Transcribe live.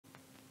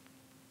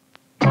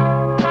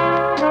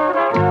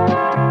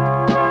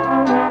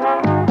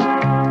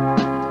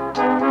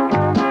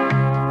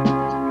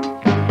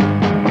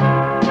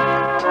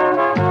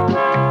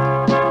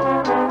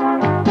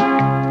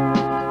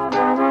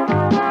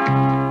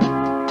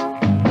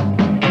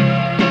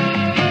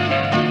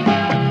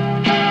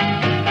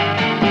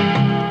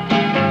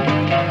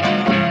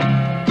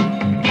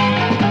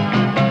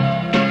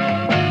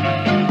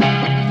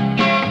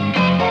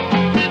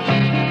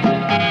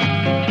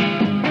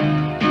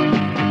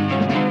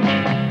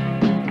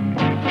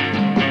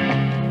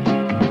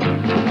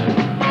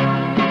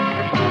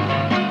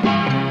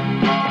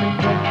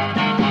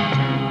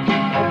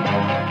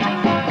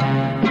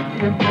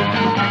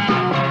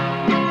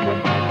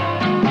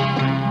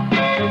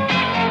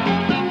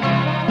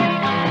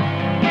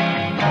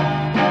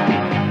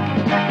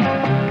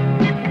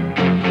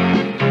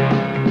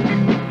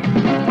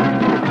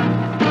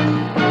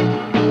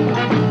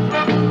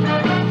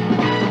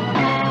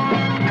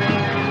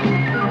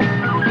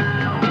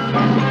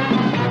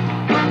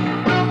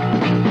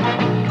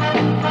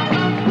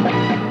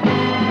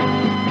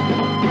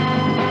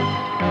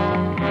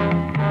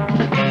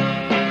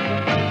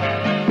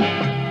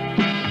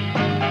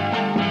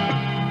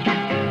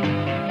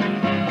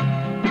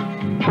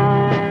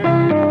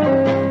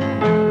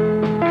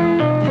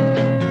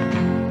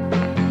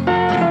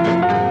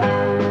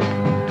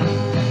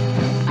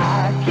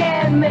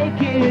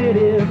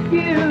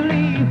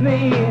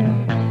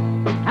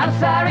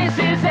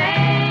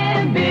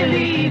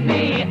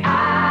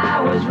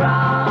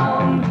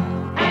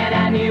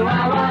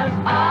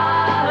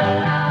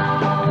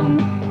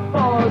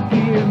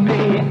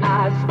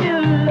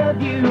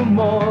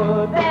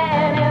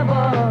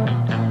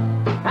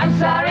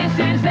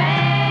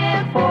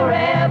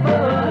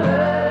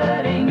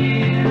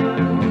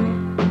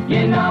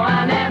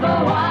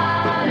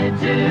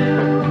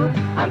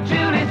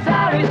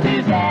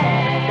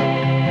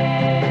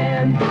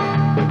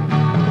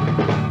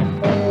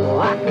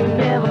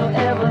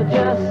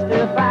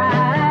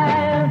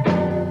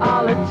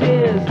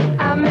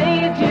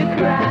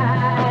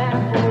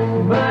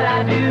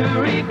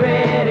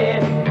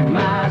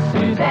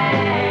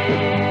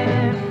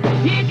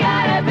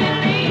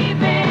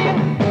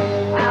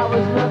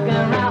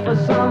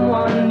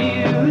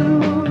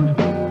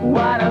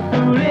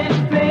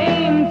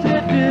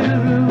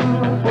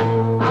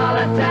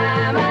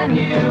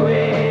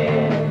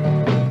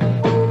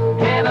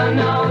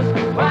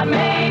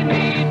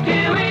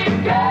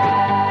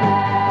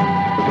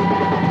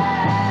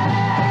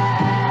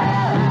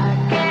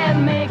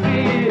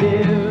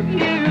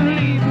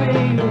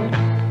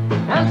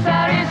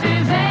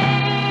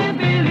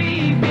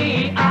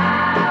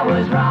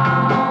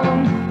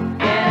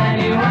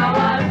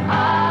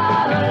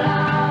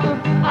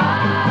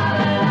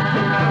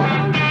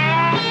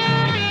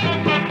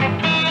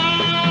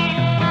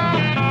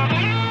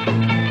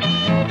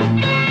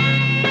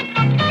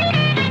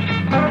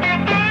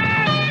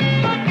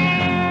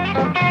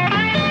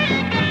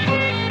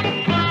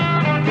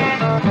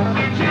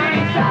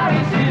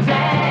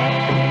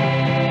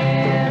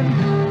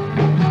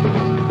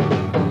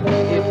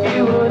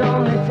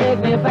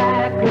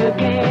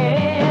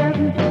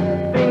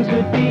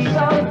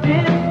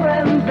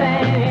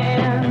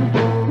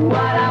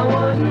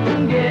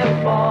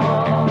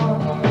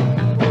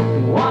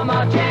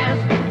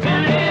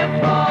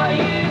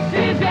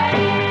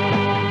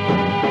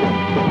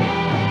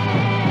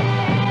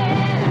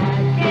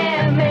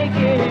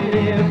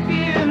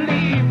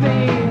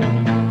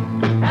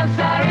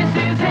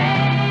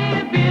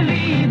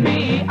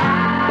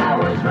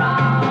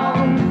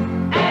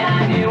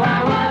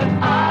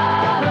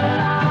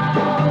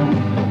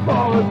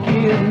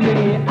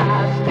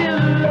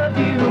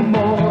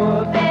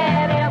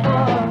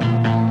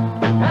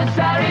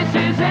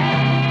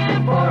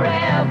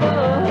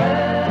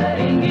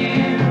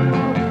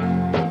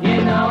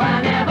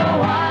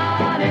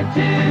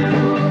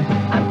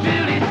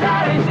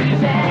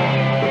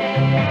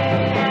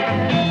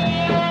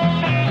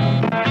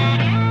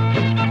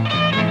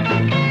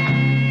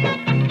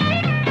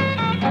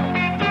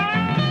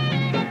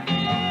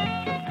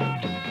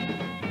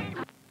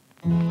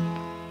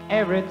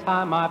Every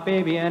time my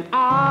baby and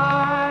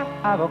I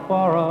have a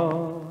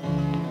quarrel,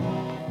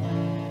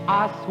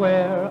 I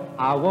swear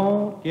I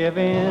won't give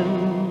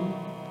in.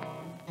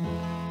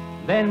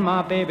 Then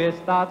my baby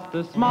starts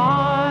to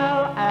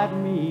smile at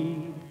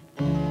me,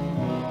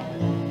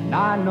 and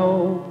I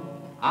know,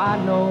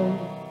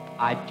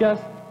 I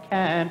just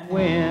can't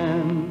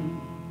win.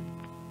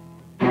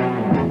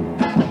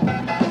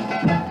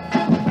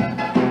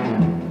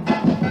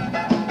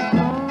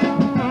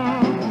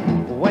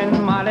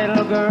 When my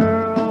little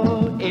girl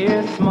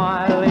is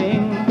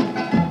smiling,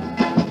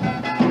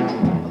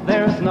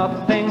 there's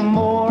nothing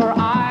more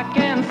I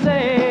can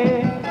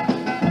say.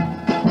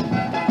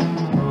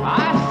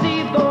 I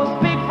see those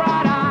big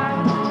bright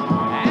eyes,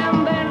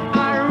 and then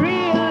I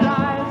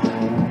realize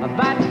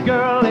that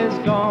girl is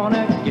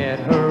gonna get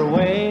her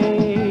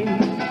way.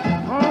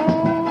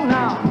 Oh,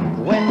 now,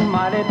 when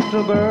my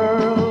little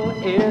girl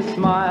is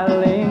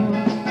smiling,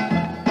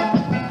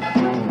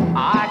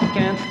 I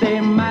can't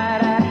stay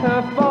mad at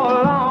her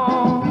for long.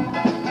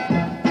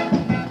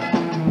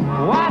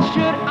 Why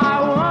should I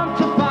want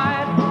to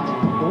fight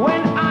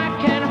when I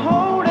can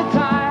hold her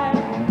tight?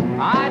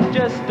 I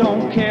just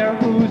don't care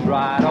who's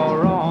right or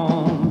wrong.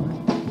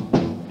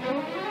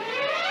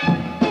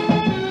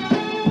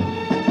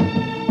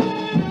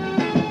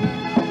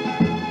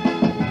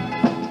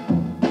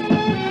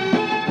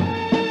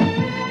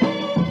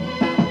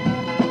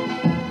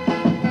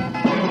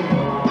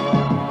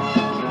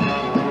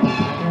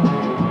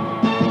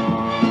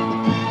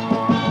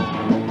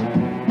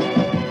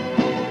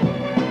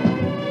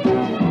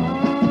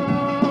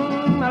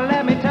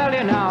 Let me tell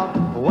you now,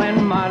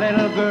 when my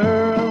little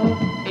girl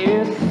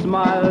is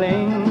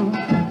smiling,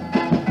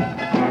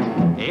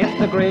 it's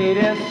the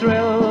greatest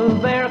thrill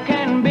there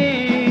can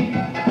be.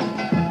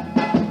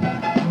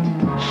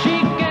 She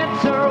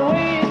gets her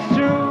way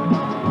through,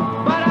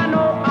 but I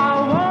know I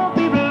won't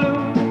be blue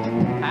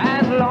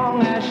as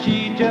long as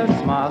she just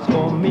smiles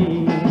for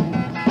me.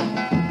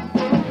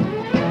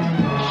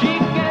 She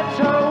gets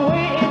her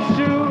way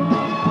through,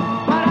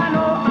 but I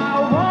know I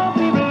won't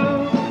be blue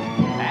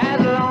as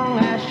long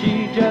as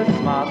she just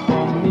smiles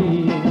for me.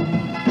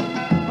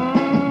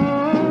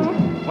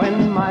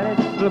 When my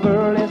little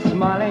girl is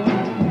smiling,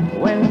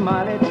 when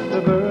my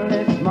little girl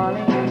is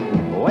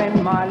smiling,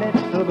 when my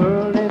little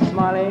girl is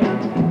smiling.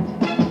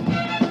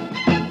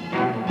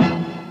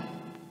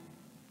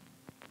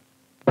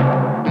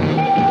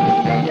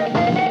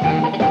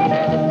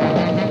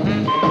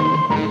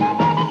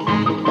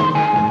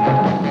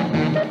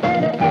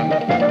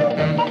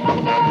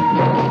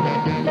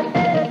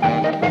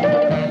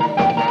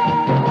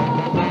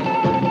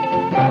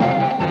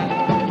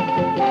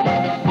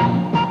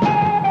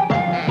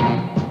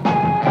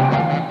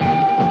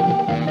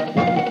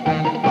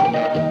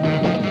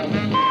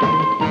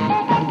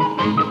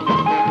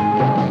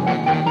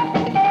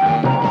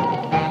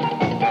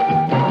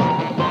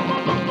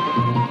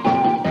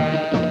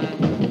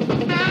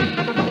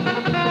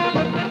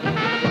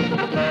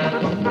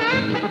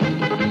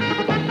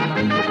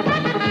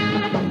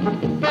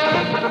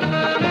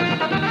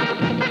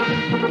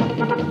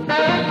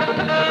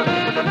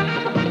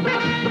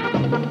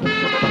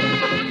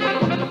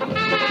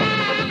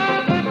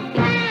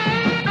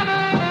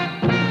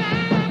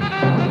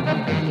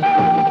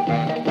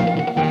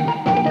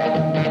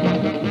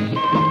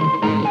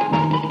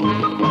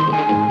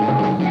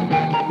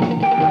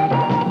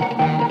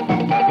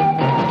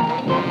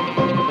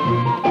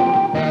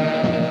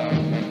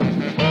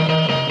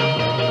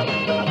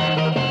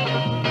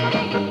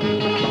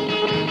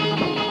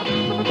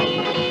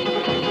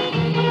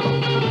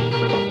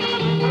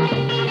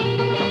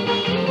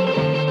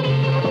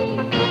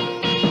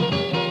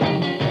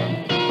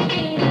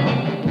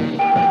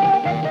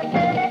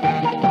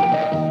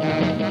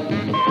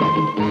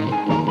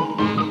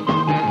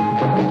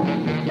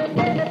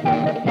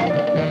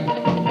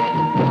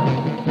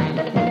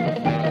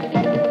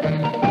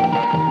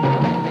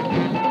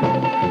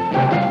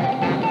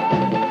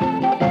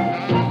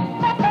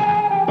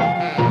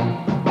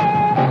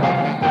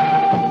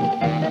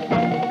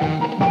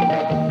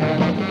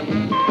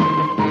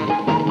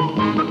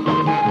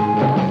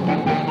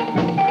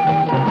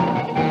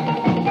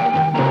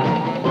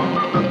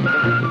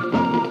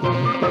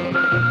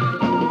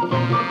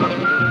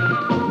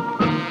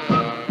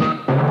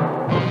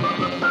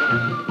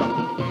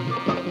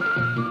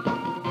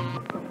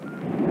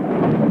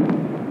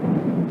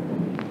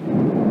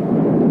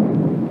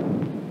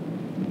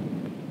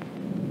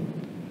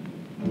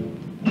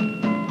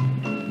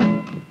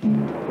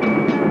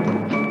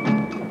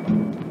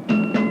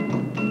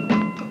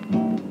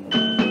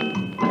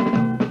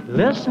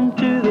 Listen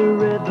to the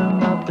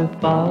rhythm of the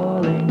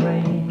falling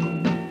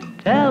rain,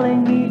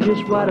 telling me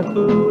just what a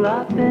fool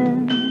I've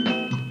been.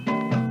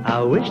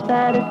 I wish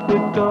that it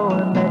would go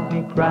and let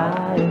me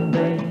cry in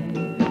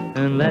vain,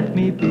 and let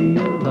me be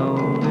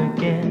alone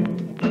again.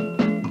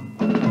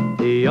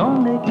 The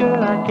only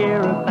girl I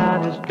care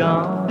about has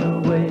gone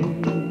away,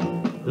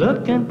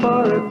 looking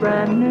for a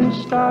brand new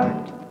start.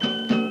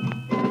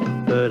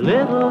 But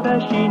little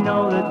does she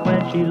know that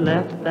when she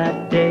left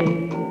that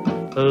day,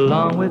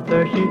 Along with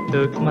her she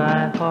took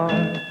my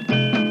heart.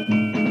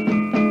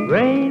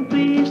 Rain,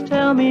 please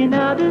tell me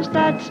now, does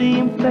that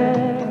seem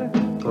fair?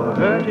 For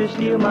her to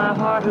steal my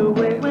heart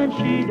away when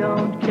she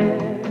don't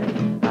care.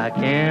 I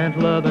can't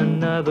love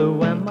another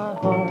when my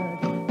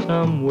heart's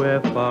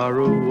somewhere far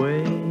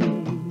away.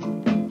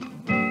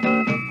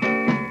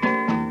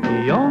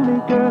 The only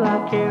girl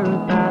I care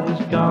about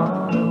is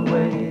gone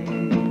away,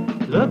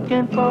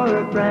 looking for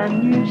a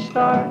brand new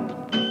start.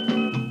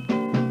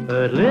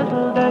 But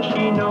little does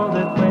she know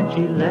that when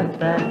she left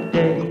that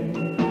day,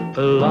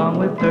 along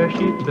with her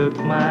she took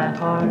my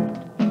heart.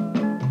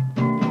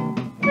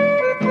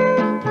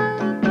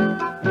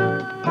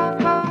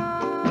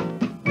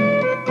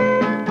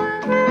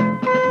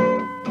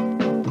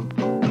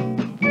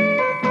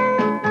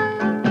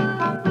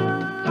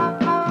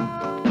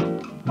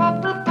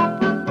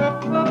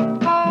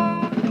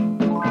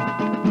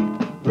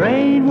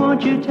 Rain,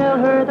 won't you tell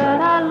her that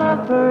I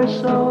love her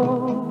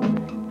so?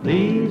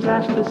 Please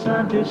ask the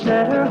sun to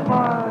set her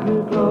heart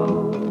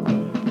aglow.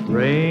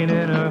 Rain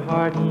in her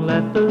heart and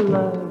let the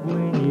love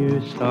in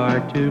you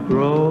start to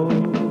grow.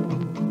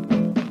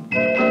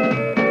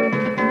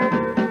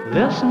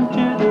 Listen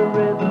to the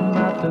rhythm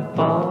of the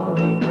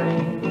falling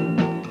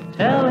rain,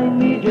 telling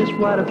me just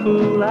what a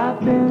fool I've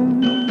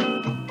been.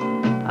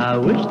 I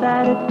wish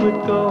that it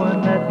would go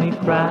and let me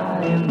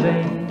cry in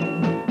vain,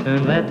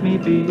 and let me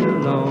be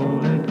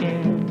alone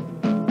again.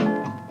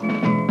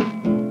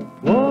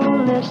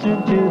 Whoa,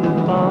 listen to the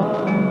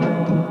falling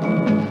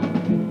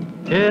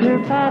rain, pitter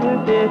patter,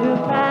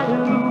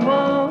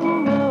 whoa,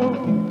 whoa,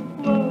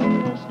 whoa,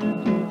 listen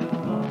to the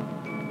falling.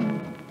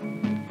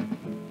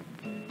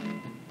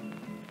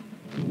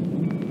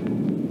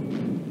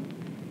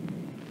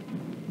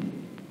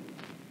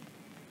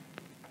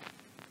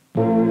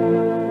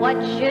 What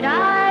should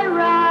I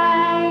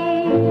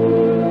write?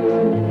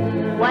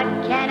 What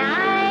can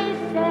I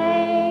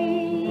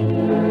say?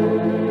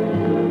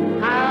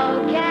 How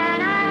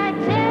can I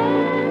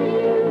tell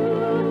you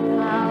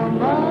how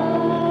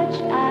much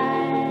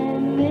I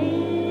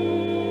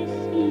miss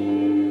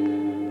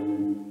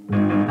you?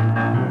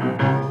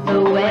 The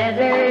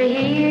weather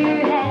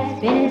here has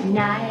been as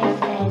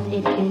nice as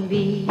it can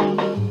be,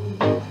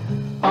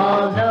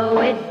 although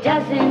it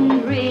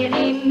doesn't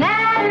really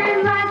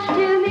matter much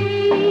to me.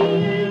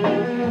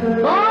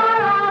 For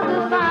all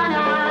the fun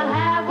I'll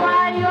have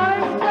while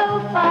you're so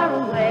far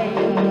away,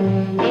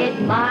 it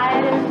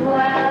might as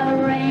well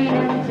rain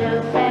until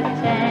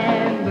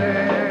September.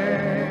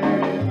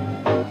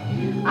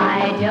 I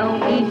don't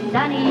need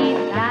sunny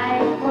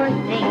skies for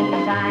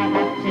things I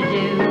have to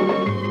do,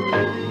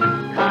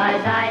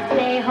 'cause I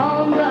stay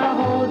home the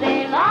whole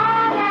day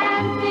long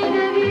and think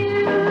of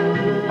you.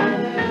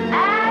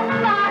 As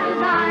far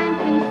as I'm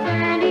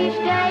concerned, each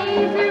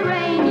day's a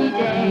rainy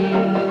day,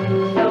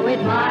 so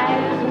it might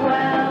as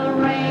well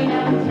rain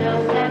until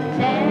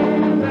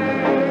September.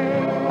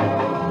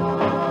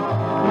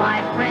 My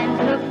friends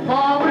look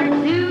forward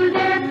to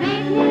their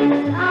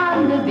picnics on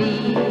the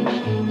beach.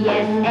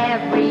 Yes,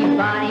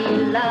 everybody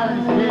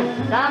loves the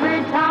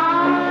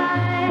summertime.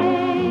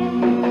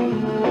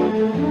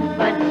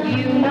 But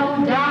you know,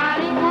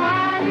 darling,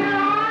 while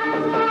your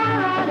arms are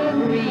out of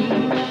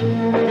reach,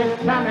 the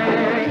summer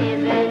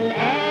isn't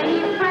any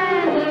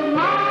friend of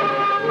mine.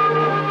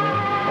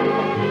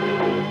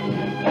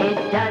 It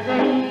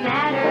doesn't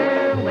matter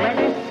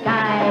whether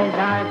skies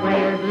are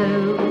gray or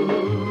blue.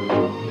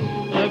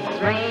 It's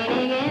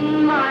raining in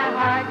my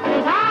heart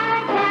 'cause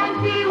I can't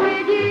be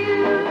with you.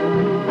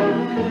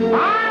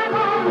 I'm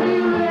only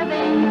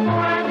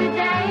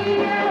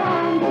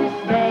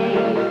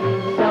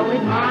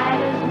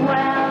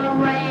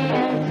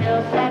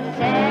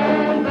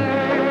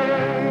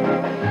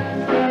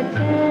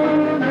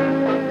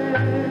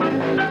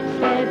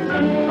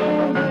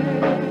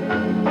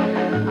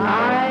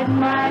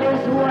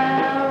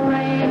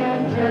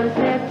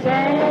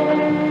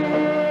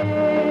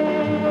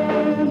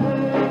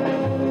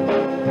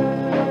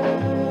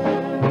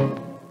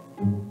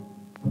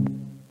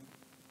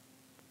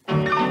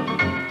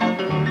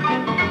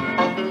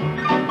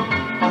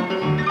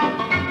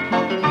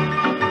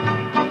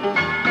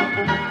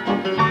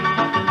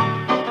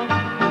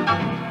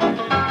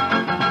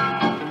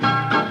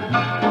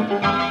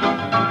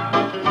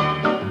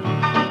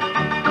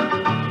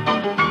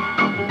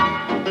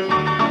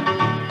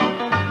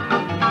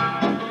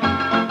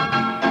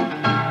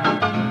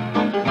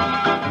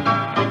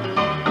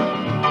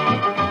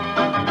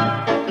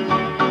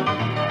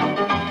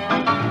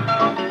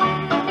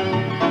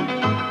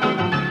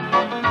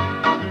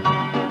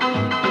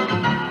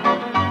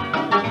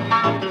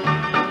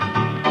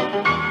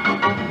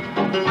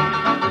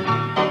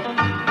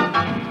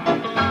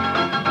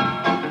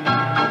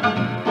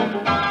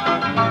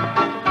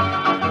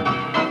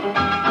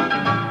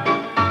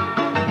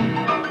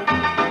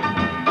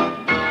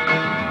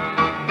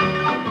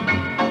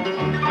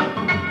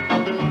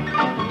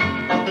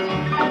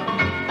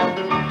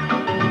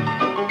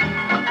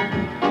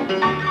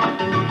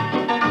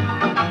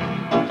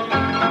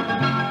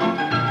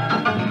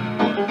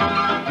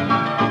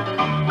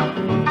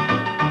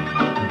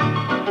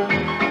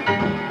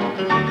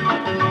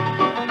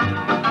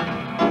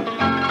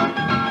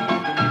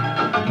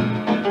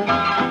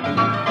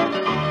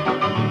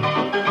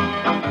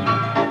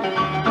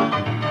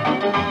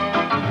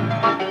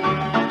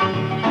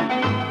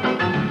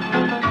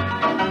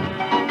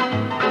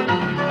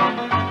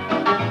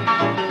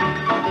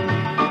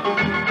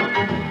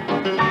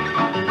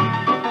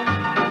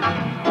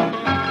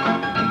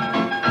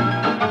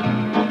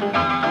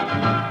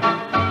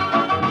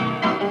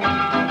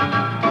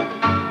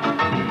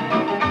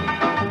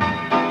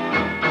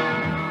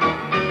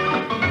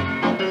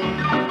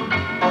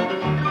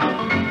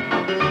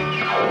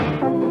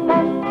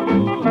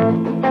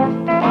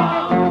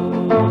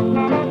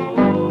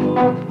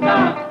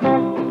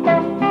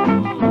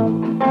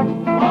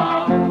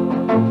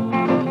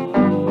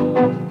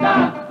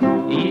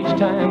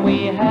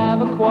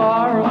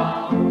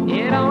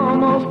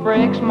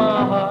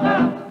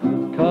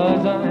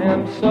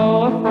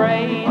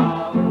afraid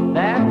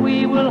that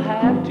we will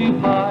have to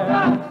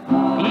part.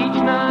 Each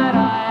night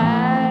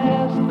I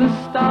ask the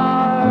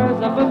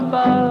stars up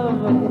above,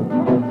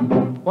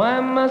 why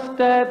must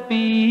I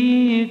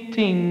be a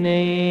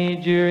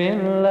teenager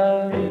in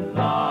love?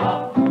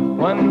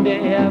 One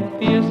day I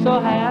feel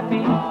so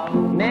happy,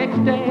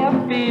 next day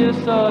I feel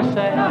so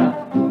sad.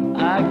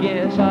 I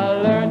guess I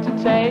learned to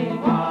take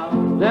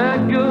the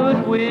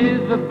good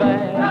with the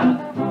bad.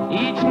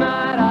 Each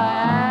night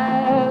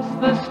I ask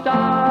the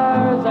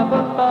stars up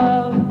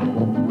above,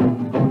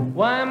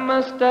 why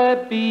must I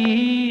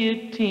be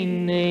a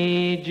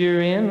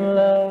teenager in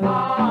love?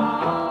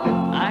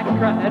 I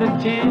cried a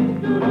tear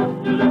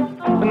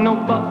for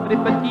nobody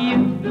but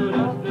you.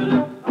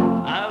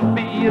 I'll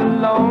be a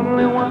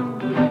lonely one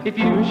if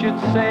you should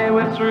say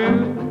we're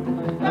through.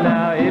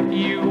 Now if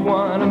you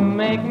wanna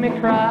make me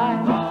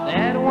cry,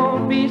 that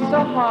won't be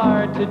so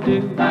hard to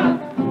do.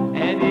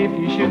 And if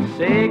you should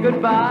say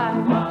goodbye,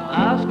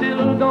 I'll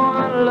still go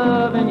on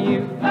loving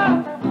you.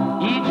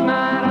 Each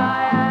night I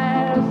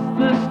ask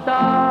the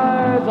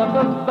stars up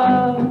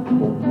above,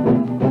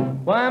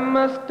 why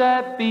must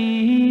I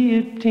be a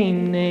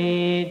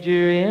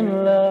teenager in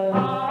love?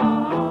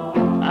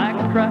 I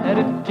cried a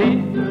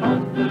tear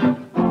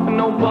for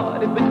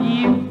nobody but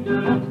you.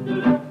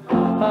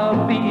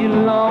 I'll be a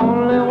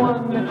lonely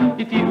one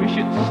if you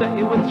should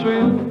say we're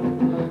through.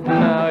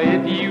 Now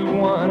if you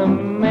wanna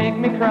make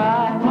me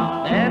cry,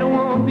 that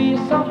won't be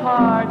so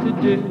hard to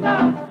do.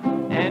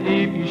 And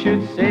if you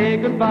should say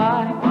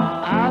goodbye,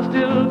 I'll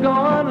still go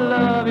on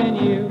loving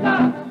you.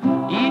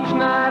 Each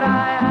night I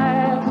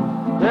ask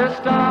the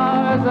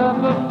stars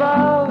up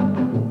above,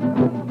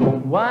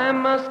 why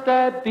must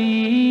I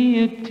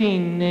be a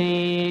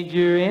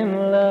teenager in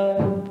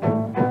love?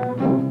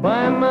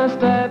 Why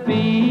must I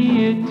be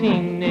a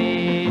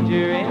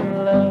teenager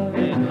in love,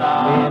 in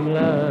love?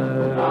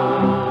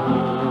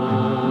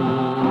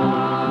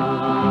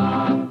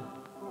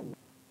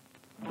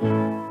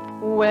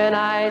 When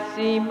I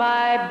see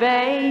my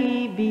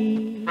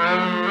baby,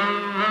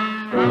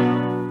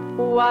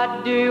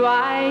 what do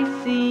I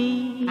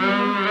see?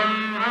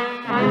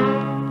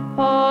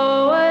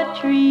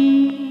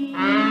 Poetry,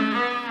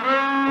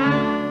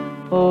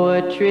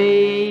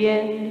 poetry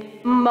in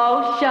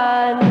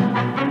motion.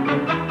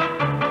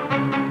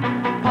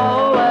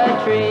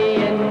 Poetry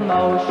in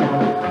motion,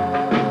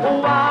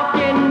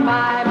 walking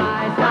by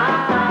my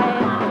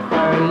side.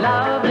 Her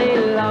lovely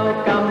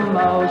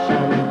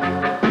locomotion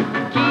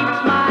keeps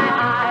my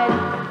eyes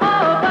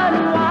open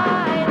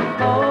wide.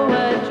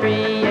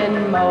 Poetry in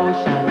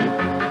motion,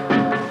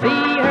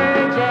 see her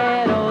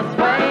gentle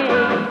sway,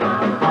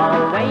 all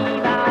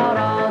wave out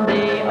on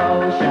the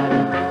ocean.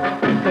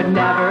 Could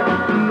never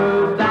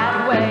move that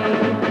way.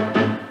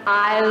 I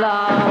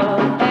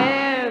love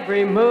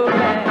every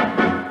movement,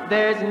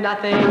 there's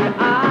nothing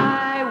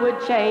I would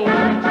change.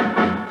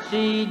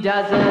 She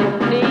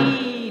doesn't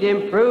need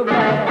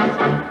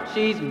improvements,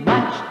 she's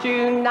much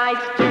too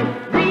nice to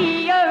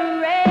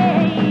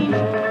rearrange.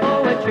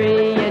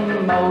 Poetry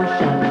in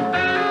motion,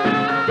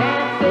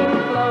 dancing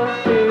close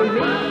to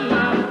me, a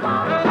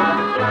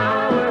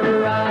flower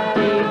of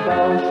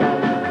devotion,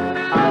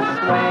 a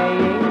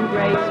swaying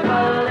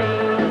gracefully.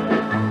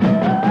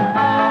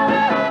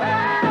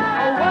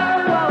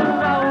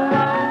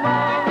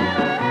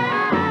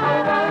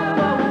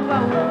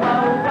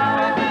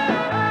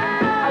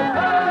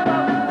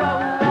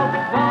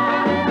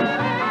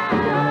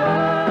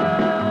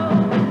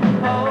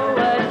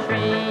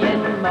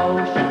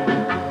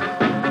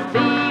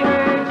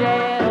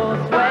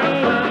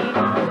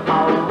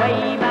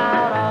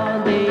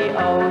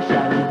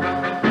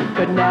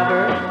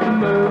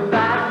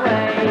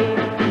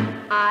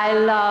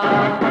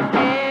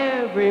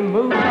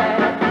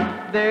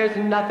 There's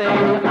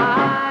nothing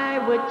I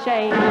would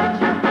change.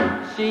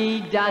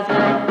 She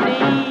doesn't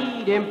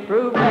need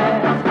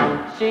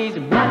improvements, she's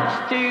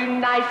much too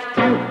nice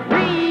to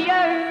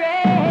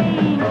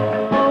rearrange.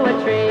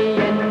 Poetry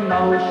in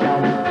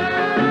motion,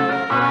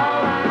 all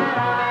that I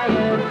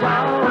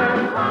adore.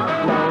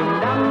 No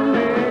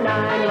number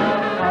 9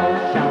 love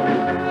potion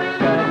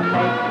could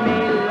make me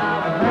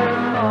love her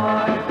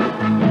more.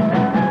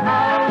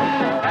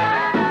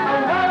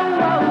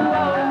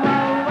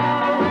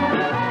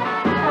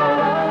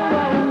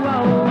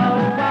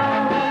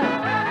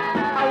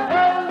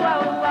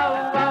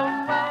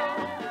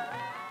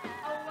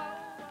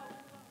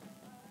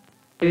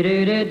 Do do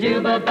do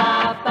do ba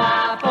ba ba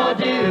po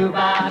do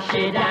ba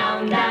she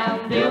down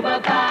down do ba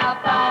ba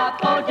ba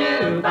po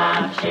do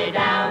ba she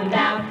down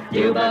down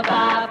do ba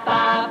ba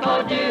ba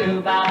po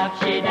do ba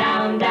she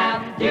down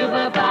down do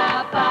ba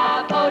ba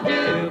ba po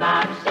do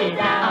ba she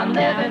down. I'm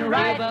living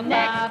right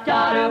next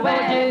door to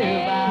where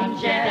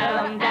Angel,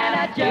 and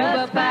I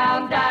just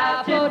found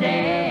out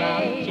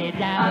today.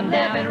 I'm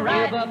living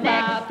right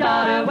next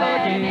door to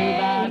where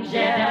Angel,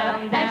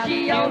 and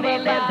she only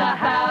lives a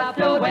house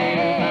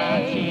away.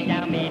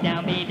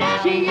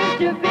 She used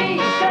to be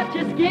such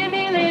a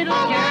skinny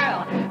little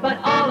girl, but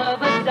all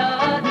of a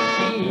sudden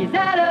she's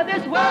out of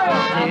this world.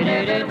 I'm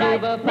living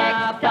right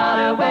next door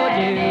to where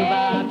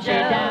Angel,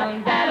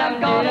 and I'm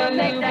gonna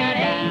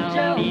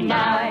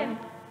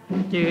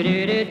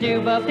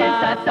Since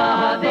I saw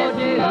her this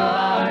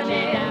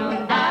morning,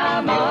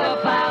 I'm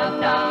on cloud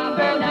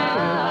number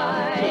 9.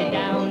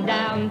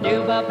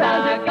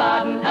 Found a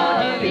garden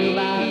of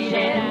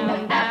Eden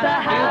at the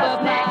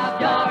house next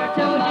door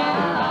to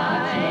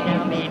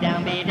mine.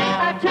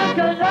 I took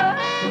a look,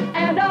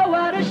 and oh,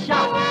 what a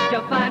shock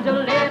to find a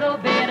little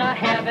bit of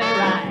heaven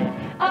right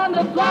on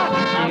the block.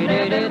 I'm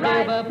living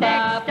right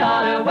next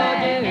door to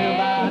an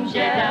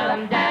angel,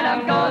 and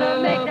I'm gonna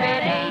make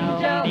that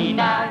angel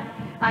mine.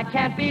 I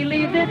can't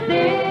believe that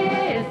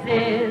this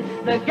is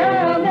the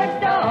girl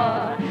next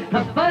door.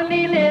 Her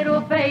funny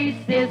little face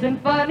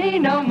isn't funny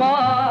no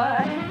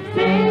more.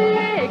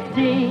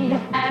 16,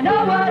 and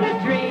oh, what a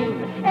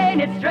dream.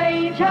 Ain't it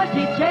strange how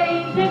she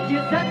changed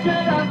into such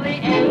a lovely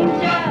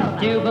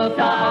angel?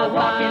 Saw her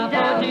walking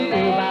down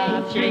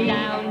Main Street,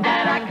 and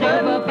I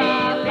couldn't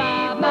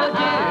believe my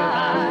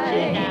eyes.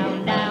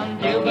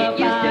 It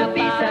used to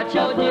be such a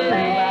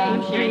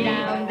plain street,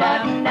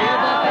 but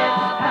now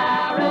it's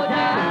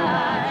paradise.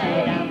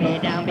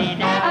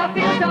 I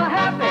feel so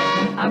happy,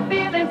 I'm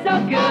feeling so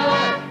good.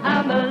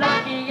 I'm the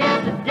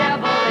luckiest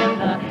devil in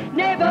the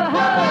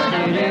neighborhood.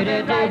 I'm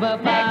living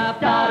right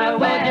next door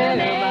to an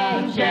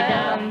angel,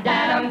 and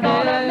I'm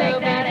gonna make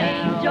that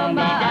angel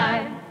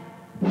mine.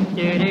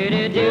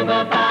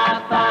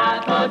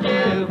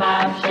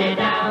 Do-ba-ba-ba-ba-do-bop, she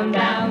down,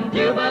 down.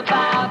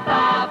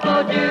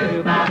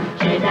 Do-ba-ba-ba-ba-do-bop,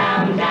 she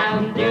down,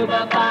 down.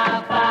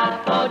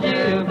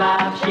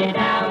 Do-ba-ba-ba-ba-do-bop, she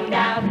down,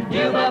 down.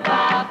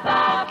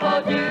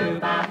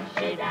 Do-ba-ba-ba-ba-do-bop,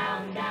 she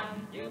down, down.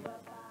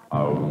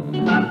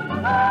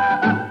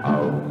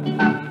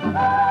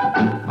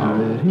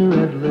 Pretty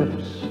red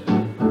lips,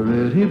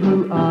 pretty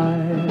blue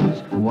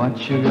eyes,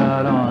 what you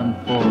got on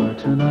for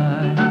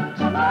tonight?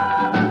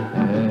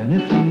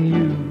 Anything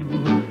you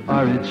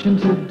are itching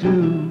to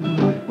do,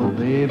 well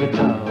baby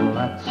doll,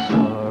 that's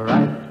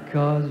alright,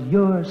 'cause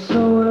you're so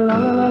la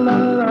la la la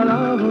la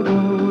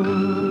lovable,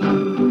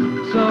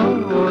 so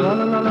la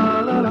la la la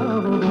la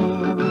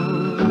lovable,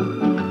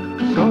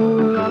 so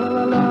la la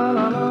la la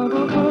la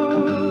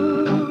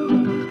lovable,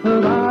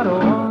 that I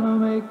don't wanna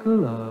make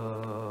love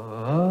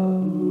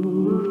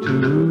to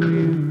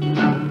you.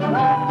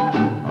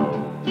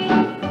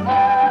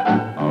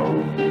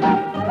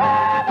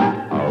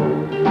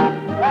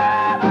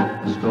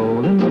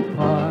 Stroll in the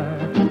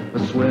park, a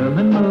swim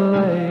in the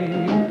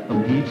lake, a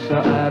pizza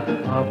at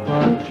Papa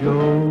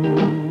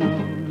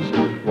Joe's.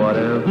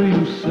 Whatever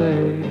you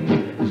say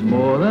is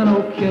more than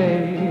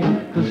okay,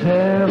 'cause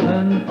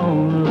heaven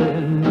only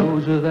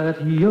knows that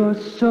you're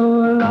so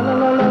la la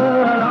la la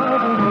la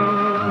lovable,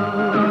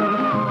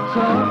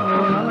 so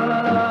la la la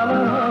la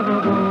la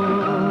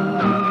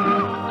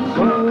lovable,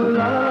 so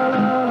la la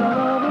la la la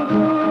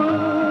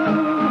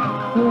lovable,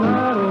 that I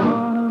don't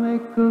wanna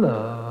make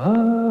love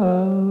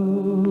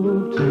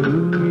to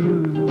you.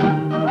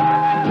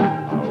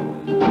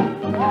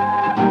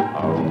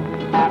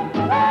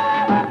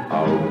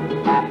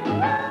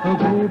 Oh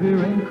baby,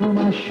 wrinkle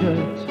my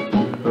shirt,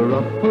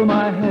 ruffle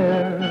my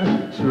hair,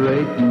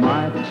 straighten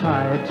my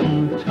tie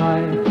too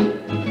tight.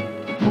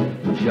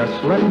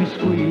 Just let me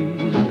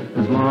squeeze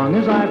as long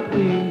as I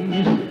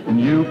please, and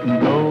you can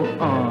go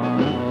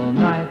on all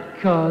night,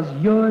 'cause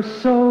you're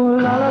so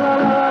la la la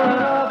la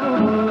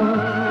lovable,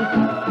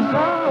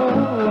 so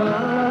la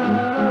la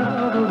la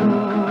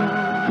lovable,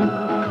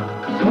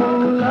 so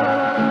la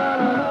la la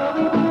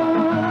lovable,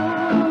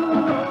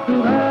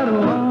 that I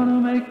wanna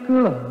make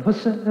love. I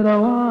said I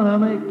wanna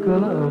make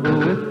love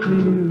with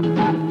you.